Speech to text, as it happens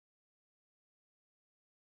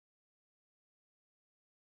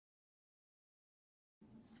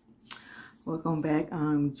Welcome back.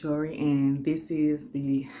 I'm Jory, and this is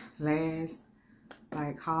the last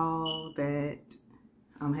haul that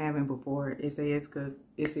I'm having before SAS, because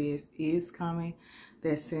SAS is coming.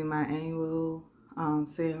 That's semi-annual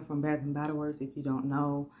sale from Bath and Body Works. If you don't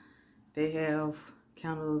know, they have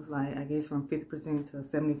candles I guess from 50% to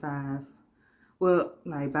 75. Well,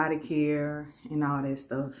 like body care and all that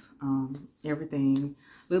stuff. Everything,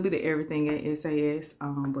 a little bit of everything at SAS.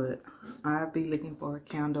 But I'll be looking for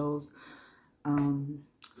candles.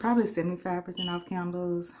 Probably 75% off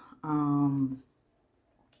candles.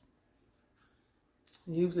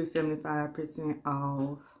 Usually 75%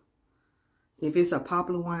 off. If it's a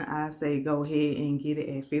popular one, I say go ahead and get it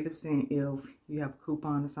at 50% if you have a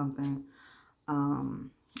coupon or something.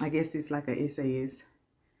 I guess it's like a SAS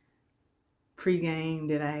pre-game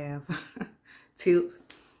that I have tips.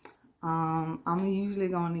 I'm usually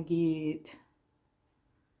going to get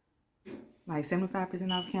like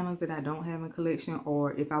 75% off candles that I don't have in collection,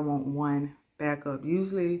 or if I want one backup.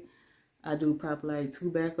 Usually I do probably like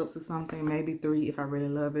 2 backups or something, maybe 3 if I really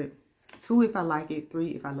love it. 2 if I like it, 3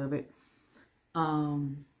 if I love it.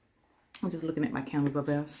 I'm just looking at my candles up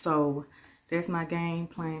there. So that's my game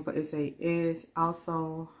plan for SAS.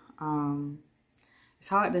 Also, it's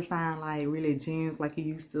hard to find like really gems like you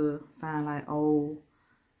used to find like old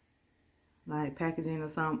like packaging or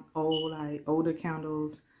some old like older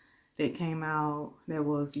candles that came out that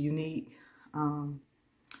was unique.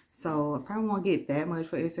 So I probably won't get that much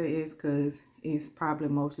for SAS because it's probably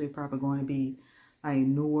mostly going to be like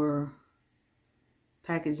newer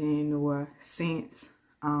packaging, newer scents.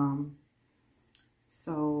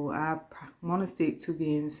 So I want to stick to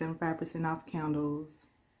getting 75% off candles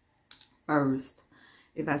first.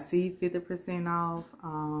 If I see 50% off,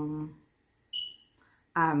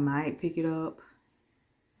 I might pick it up,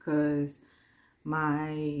 because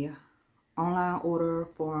my online order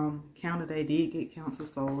from Canada, they did get canceled,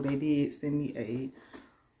 so they did send me a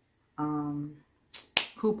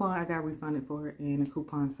coupon. I got refunded for it and a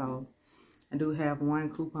coupon, so I do have one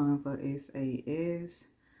coupon for SAS,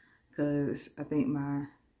 because I think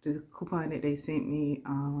the coupon that they sent me,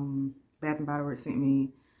 Bath and Body Works sent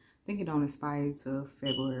me, I think it don't expire till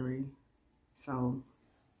February. So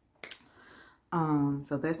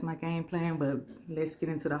so that's my game plan. But let's get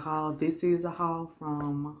into the haul. This is a haul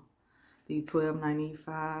from the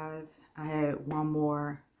 $12.95. I had one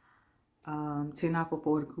more 10 off of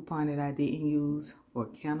 40 coupon that I didn't use for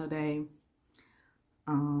Canada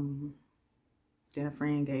that a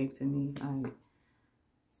friend gave to me. Like,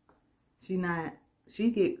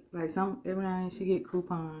 she get like some every now and then she get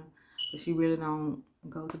coupon, but she really don't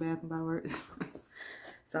go to Bath and Body Works.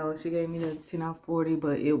 So she gave me the 10 off 40,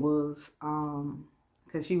 but it was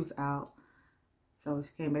because she was out. So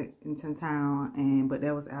she came back into town, but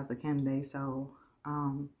that was after Canada. So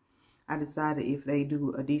I decided if they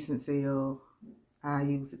do a decent sale, I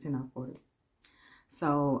use the 10 off 40.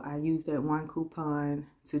 So I used that one coupon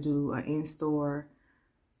to do an in-store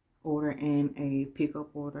order and a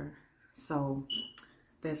pickup order. So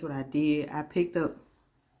that's what I did. I picked up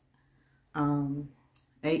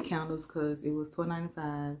 8 candles because it was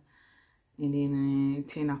 $12.95, and then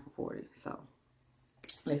 10 off of 40. So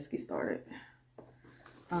let's get started.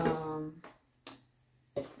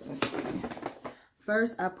 Let's see.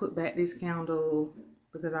 First, I put back this candle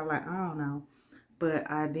because I was like, I don't know. But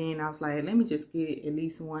then I was like, let me just get at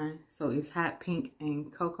least one. So it's hot pink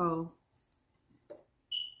and cocoa.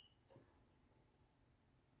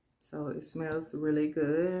 So it smells really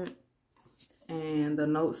good. And the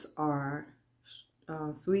notes are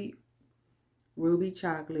sweet ruby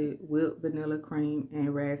chocolate, whipped vanilla cream,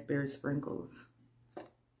 and raspberry sprinkles.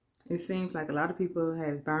 It seems like a lot of people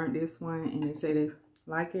has burned this one and they say they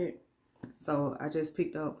like it. So I just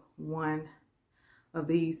picked up one of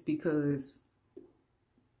these because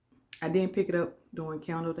I didn't pick it up during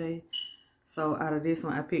candle day. So out of this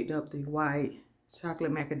one, I picked up the white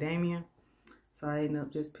chocolate macadamia. So I ended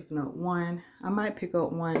up just picking up one. I might pick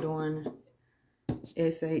up one during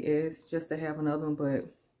SAS just to have another one, but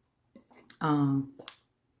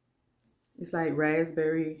it's like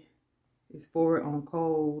raspberry. It's forward on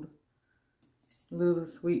cold. A little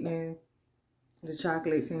sweetening. The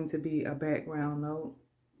chocolate seemed to be a background note.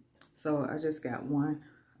 So I just got one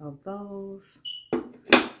of those. Let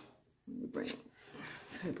me bring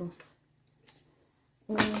the table.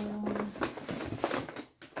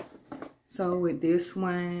 So with this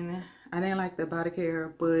one, I didn't like the body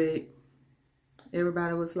care, but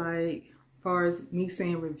everybody was like, as far as me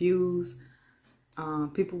seeing reviews,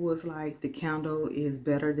 people was like the candle is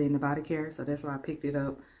better than the body care, so that's why I picked it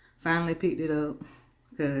up. Finally picked it up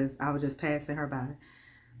because I was just passing her by.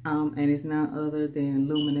 And it's none other than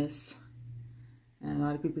Luminous And a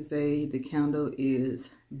lot of people say the candle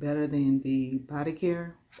is better than the body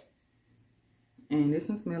care. And this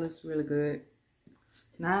one smells really good.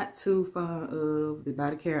 Not too fond of the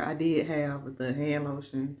body care. I did have the hand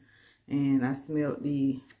lotion, and I smelled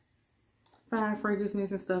the fine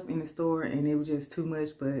fragrances and stuff in the store, and it was just too much.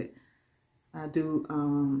 But I do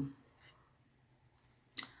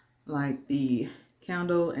like the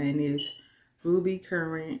candle, and it's ruby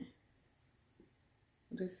currant.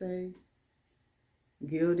 What did it say?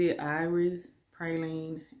 Gilded iris,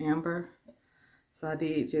 praline, amber. So I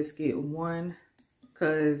did just get one,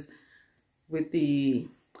 because with the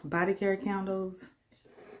body care candles,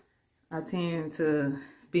 I tend to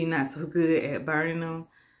be not so good at burning them.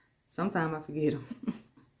 Sometimes I forget them.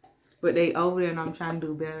 But they over there, and I'm trying to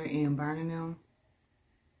do better in burning them.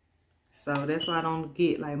 So that's why I don't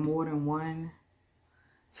get like more than one.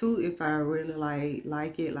 Two if I really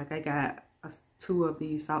like it. Like I got two of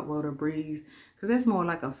these saltwater breeze, because that's more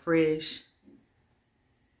like a fresh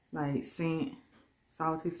like scent,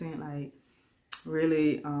 salty scent, like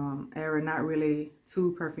really airy, not really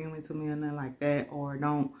too perfumey to me or nothing like that, or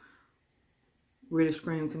don't really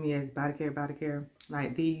scream to me as body care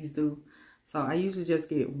like these do. So I usually just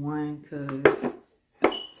get one, because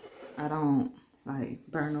I don't like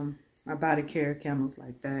burn them, my body care candles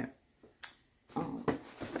like that.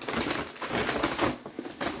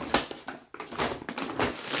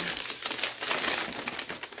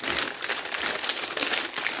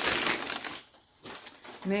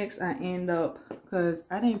 Next, I end up, because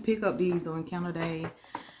I didn't pick up these during candle day,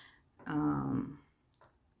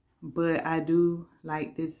 but I do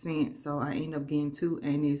like this scent, so I end up getting two,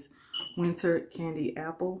 and it's winter candy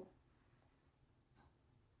apple.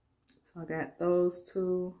 So I got those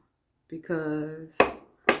two because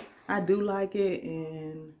I do like it,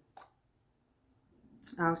 and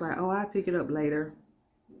I was like, oh, I'll pick it up later.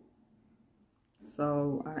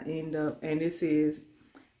 So I end up, and this is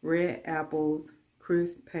red apples,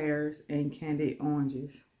 crisp pears, and candied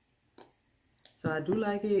oranges. So I do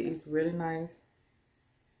like it. It's really nice.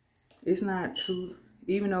 It's not too,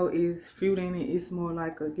 even though it's fruit in it, it's more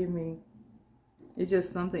like a it's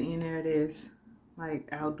just something in there that's like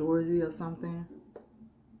outdoorsy or something.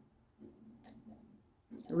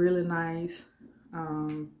 Really nice.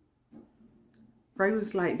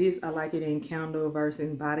 Fragrance like this, I like it in candle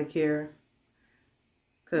versus body care,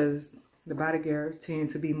 because the body care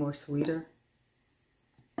tends to be more sweeter.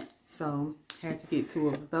 So had to get two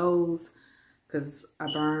of those, because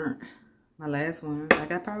I burned my last one.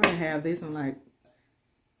 Like I probably have this one like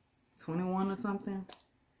 21 or something,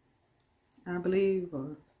 I believe,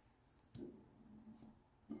 or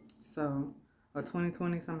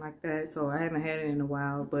 2020, something like that. So I haven't had it in a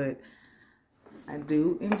while, but I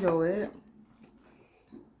do enjoy it.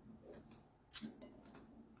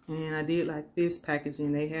 And I did like this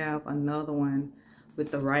packaging. They have another one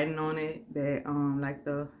with the writing on it that like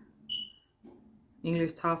the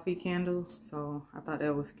English toffee candle. So I thought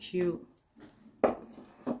that was cute.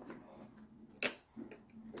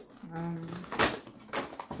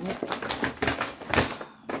 Yep.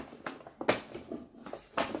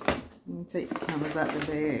 Let me take the candles out the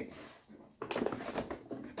bag.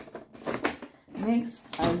 Next,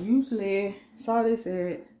 I usually saw this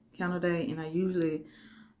at Candle Day, and I usually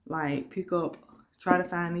like pick up, try to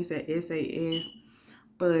find these at SAS,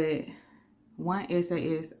 but one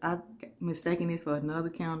SAS, I mistaken this for another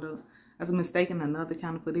candle. I was mistaking another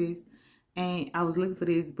candle for this, and I was looking for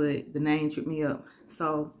this, but the name tripped me up.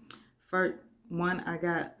 So first one I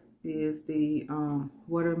got is the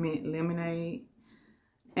watermint lemonade,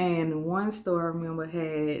 and one store I remember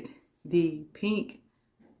had the pink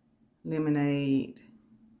lemonade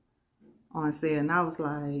on sale, and I was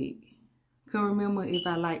like, couldn't remember if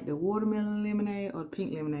I liked the watermelon lemonade or the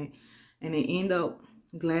pink lemonade, and it ended up,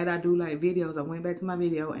 glad I do like videos, I went back to my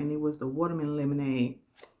video, and it was the watermelon lemonade.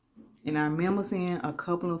 And I remember seeing a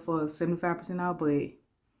couple of for 75% off, but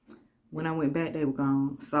when I went back, they were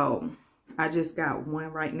gone. So I just got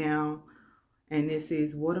one right now, and this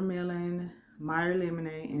is watermelon, Meyer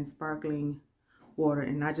lemonade, and sparkling water.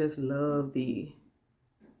 And I just love the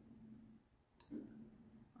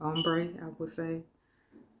ombre, I would say.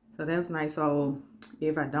 So that was nice. So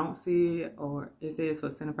if I don't see it, or it says for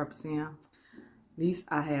 75%, at least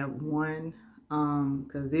I have one,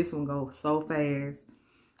 because this one goes so fast.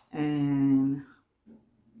 And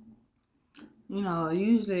you know, I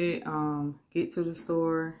usually get to the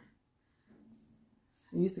store.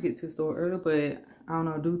 I used to get to the store early, but I don't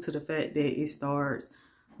know, due to the fact that it starts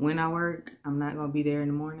when I work, I'm not gonna be there in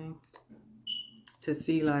the morning to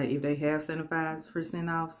see like if they have 75%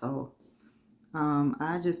 off. So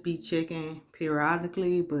I just be checking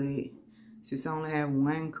periodically, but since I only have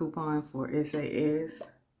one coupon for SAS,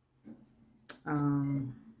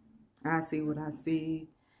 I see what I see.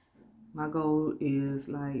 My goal is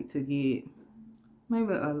like to get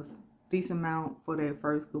maybe a decent amount for that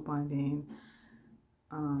first coupon then.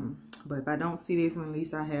 But if I don't see this one, at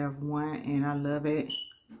least I have one and I love it.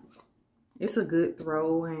 It's a good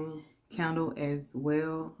throwing candle as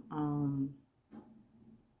well.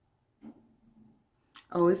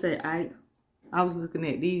 Oh, it said I was looking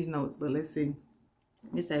at these notes, but let's see.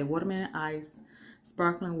 It said watermelon ice,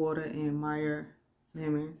 sparkling water, and Meyer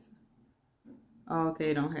lemons. Oh,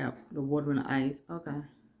 okay, don't have the watermelon ice. Okay,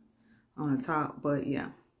 on the top, but yeah,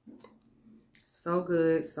 so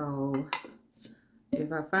good. So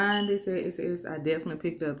if I find this at SS, I definitely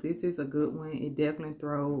picked up. This is a good one. It definitely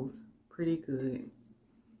throws pretty good.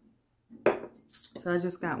 So I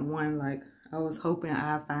just got one. Like I was hoping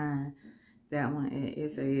I'd find that one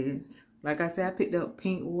at SAS. Like I said, I picked up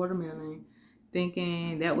pink watermelon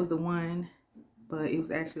thinking that was the one, but it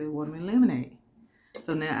was actually watermelon lemonade.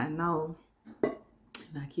 So now I know, and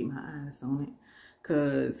I keep my eyes on it,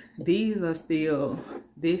 because these are still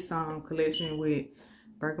this collection with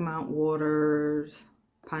bergamot waters,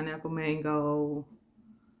 pineapple mango,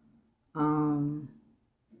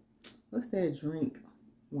 what's that drink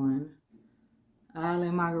one?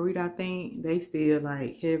 Island margarita, I think. They still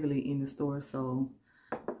like heavily in the store, so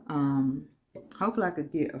hopefully I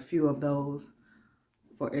could get a few of those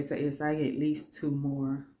for SAS. I get at least 2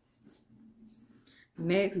 more.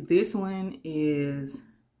 Next, this one is,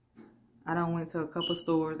 I done went to a couple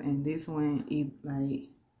stores and this one like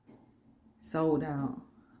sold out.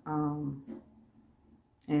 And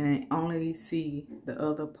I only see the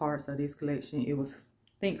other parts of this collection. It was,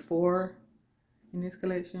 I think, 4 in this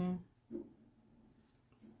collection.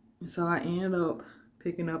 So I ended up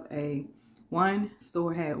picking up one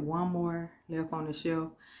store had 1 more left on the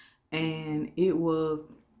shelf, and it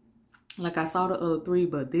was like I saw the other 3,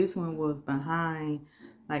 but this one was behind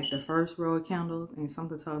like the first row of candles, and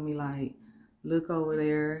something told me like look over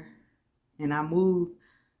there, and I moved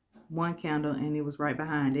 1 candle and it was right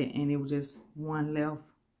behind it, and it was just 1 left.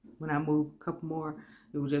 When I moved a couple more,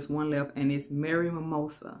 it was just 1 left, and it's Mary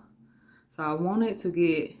Mimosa. So I wanted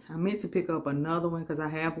to I meant to pick up another one because I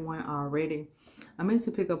have one already. I meant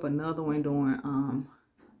to pick up another one during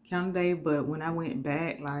counter day, but when I went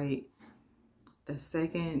back like the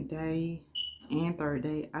 2nd day and 3rd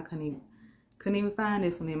day, I couldn't even find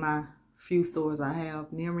this one in my few stores I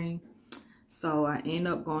have near me. So I end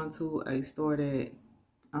up going to a store that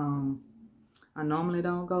I normally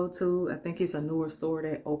don't go to. I think it's a newer store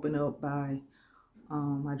that opened up by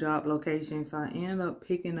my job location. So I ended up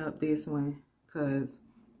picking up this one because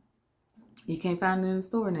you can't find it in the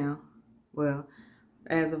store now. Well,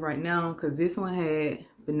 as of right now, because this one had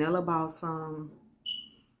vanilla balsam,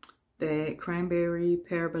 that cranberry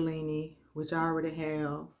pear bellini, which I already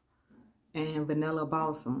have, and vanilla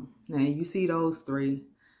balsam. Now you see those 3,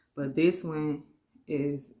 but this one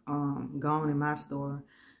is gone in my store,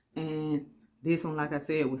 and this one, like I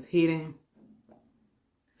said, was hidden.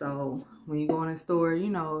 So when you go in the store, you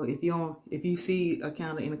know, if you see a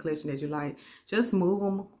candle in the collection that you like, just move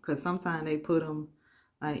them, because sometimes they put them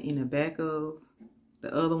like in the back of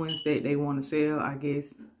the other ones that they want to sell, I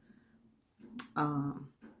guess.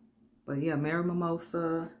 But yeah, Mary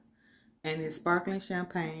Mimosa, and it's sparkling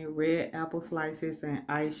champagne, red apple slices, and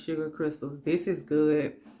iced sugar crystals. This is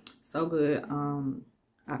good, so good.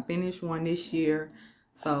 I finished one this year,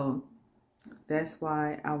 so that's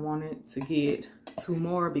why I wanted to get 2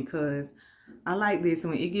 more, because I like this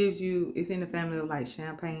one. It gives you, it's in the family of like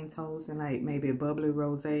champagne toast and like maybe a bubbly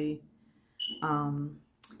rosé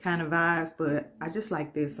kind of vibes, but I just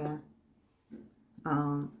like this one.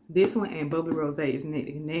 This one and bubbly rosé is neck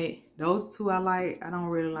and neck. Those 2 I like. I don't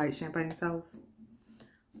really like champagne toast,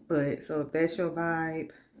 but so if that's your vibe,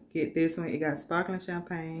 get this one. It got sparkling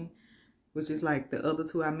champagne, which is like the other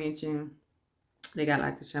 2 I mentioned. They got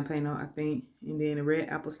like a champagne on, I think, and then the red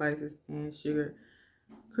apple slices and sugar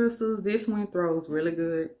crystals. This one throws really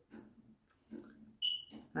good.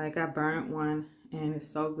 Like I burnt one and it's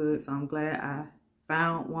so good. So I'm glad I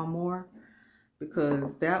found 1 more,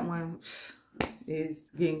 because that one is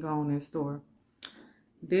getting gone in the store.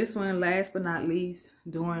 This one, last but not least,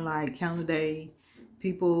 during like calendar day,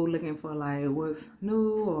 people looking for like what's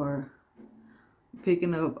new or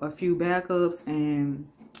picking up a few backups, and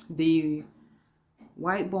the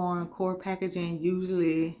White-Born core packaging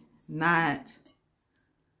usually not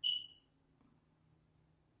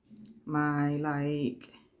my like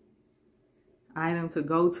item to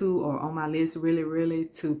go to or on my list really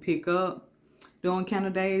to pick up during calendar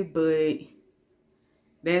day, but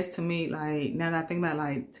that's to me, like, now that I think about it,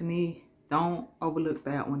 like, to me don't overlook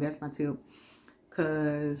that one. That's my tip.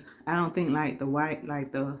 Cause I don't think like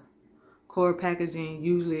the core packaging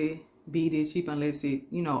usually be this cheap unless it,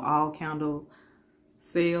 you know, all candle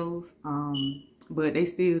sales. But they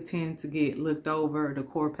still tend to get looked over, the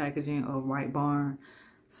core packaging of White Barn.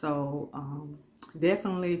 So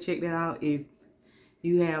definitely check that out if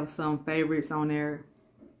you have some favorites on there.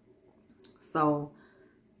 So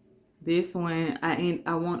this one, I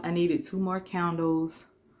needed 2 more candles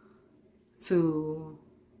to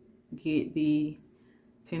get the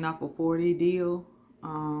 10 off of 40 deal.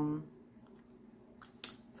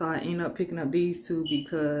 So I ended up picking up these 2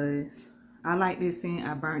 because I like this scent.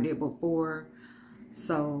 I burned it before,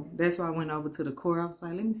 so that's why I went over to the core. I was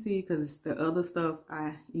like, let me see, because the other stuff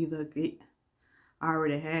I either I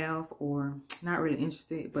already have or not really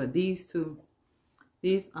interested. But these 2,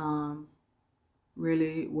 this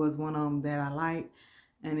really was one of them that I liked,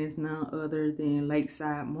 and it's none other than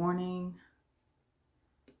Lakeside Morning.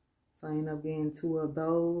 So I ended up getting 2 of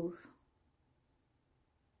those.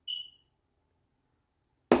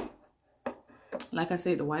 Like I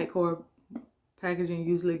said, the white core packaging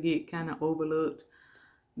usually get kind of overlooked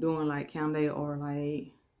during like Count Day, or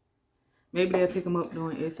like maybe they'll pick them up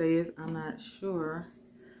during SAS. I'm not sure.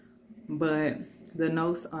 But the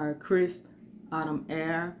notes are crisp autumn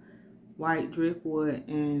air, white driftwood,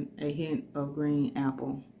 and a hint of green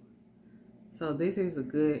apple. So this is a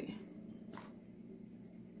good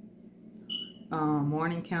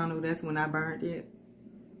morning candle. That's when I burned it.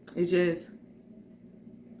 It's just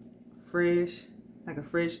fresh, like a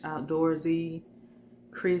fresh outdoorsy,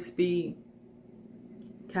 crispy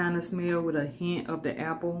kind of smell with a hint of the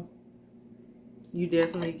apple. You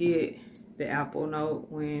definitely get the apple note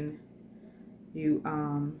when you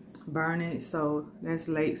burn it. So that's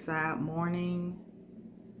Lakeside Morning.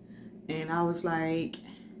 And I was like,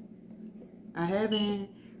 I haven't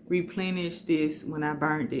replenished this when I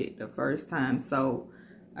burned it the first time, so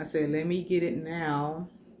I said let me get it now,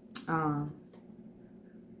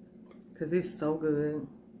 because it's so good.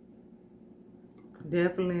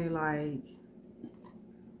 Definitely, like,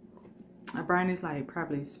 I burned this like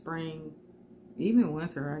probably spring, even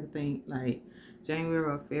winter, I think like January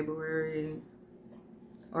or February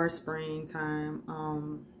or springtime.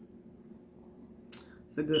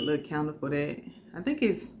 It's a good little candle for that. I think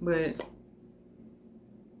it's, but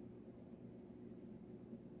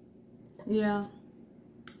yeah,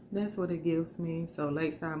 that's what it gives me. So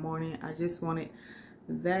Lakeside Morning, I just wanted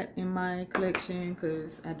that in my collection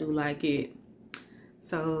because I do like it.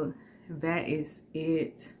 So that is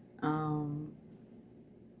it.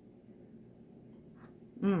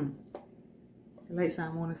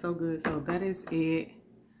 Lakeside Morning, so good. So that is it.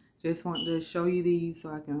 Just want to show you these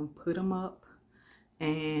so I can put them up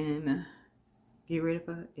and get ready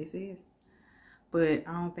for SAS. But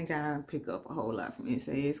I don't think I'll pick up a whole lot from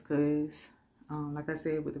SAS because, like I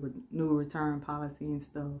said, with the new return policy and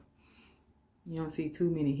stuff, you don't see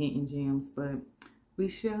too many hidden gems, but we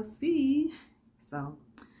shall see. So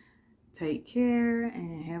take care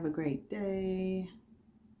and have a great day.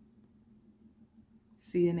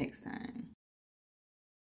 See you next time.